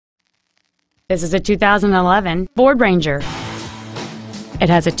This is a 2011 Ford Ranger. It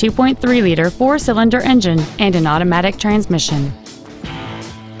has a 2.3-liter four-cylinder engine and an automatic transmission.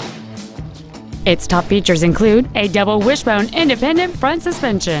 Its top features include a double wishbone independent front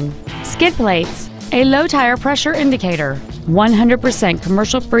suspension, skid plates, a low tire pressure indicator, 100%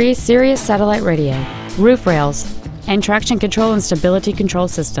 commercial-free Sirius satellite radio, roof rails, and traction control and stability control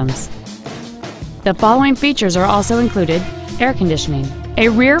systems. The following features are also included: air conditioning, a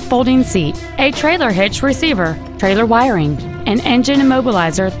rear folding seat, a trailer hitch receiver, trailer wiring, an engine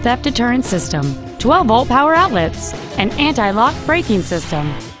immobilizer theft deterrent system, 12-volt power outlets, an anti-lock braking system,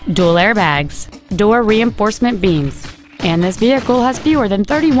 dual airbags, door reinforcement beams, and this vehicle has fewer than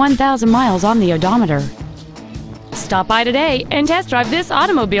 31,000 miles on the odometer. Stop by today and test drive this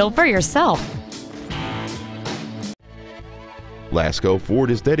automobile for yourself. Lasco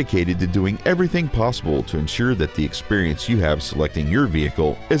Ford is dedicated to doing everything possible to ensure that the experience you have selecting your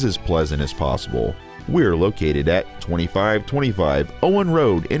vehicle is as pleasant as possible. We're located at 2525 Owen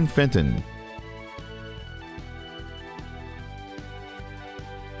Road in Fenton.